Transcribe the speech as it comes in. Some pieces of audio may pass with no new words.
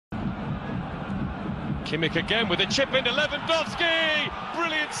Kimmich again with a chip into Lewandowski.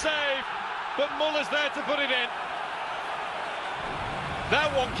 Brilliant save, but Muller's there to put it in. That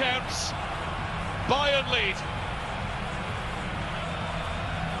one counts. Bayern lead.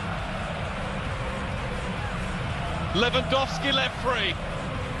 Lewandowski left free.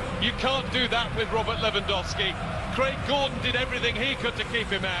 You can't do that with Robert Lewandowski. Craig Gordon did everything he could to keep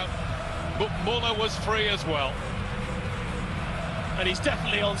him out, but Muller was free as well. And he's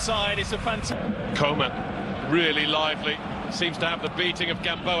definitely onside. It's a fantastic... Coman, really lively. Seems to have the beating of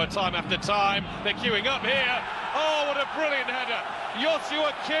Gamboa time after time. They're queuing up here. Oh, what a brilliant header.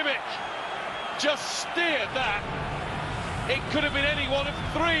 Joshua Kimmich just steered that. It could have been any one of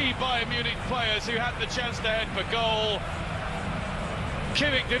three Bayern Munich players who had the chance to head for goal.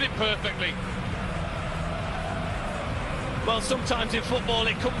 Kimmich did it perfectly. Well, sometimes in football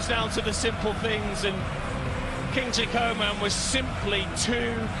it comes down to the simple things, and Kingsley Coman was simply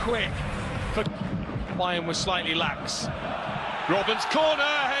too quick. Bayern was slightly lax. Robben's corner,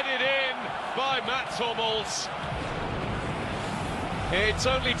 headed in by Mats Hummels. It's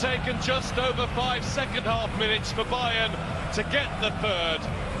only taken just over 5 second-half minutes for Bayern to get the third.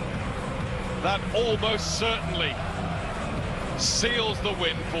 That almost certainly seals the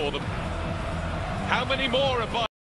win for them. How many more are Bayern?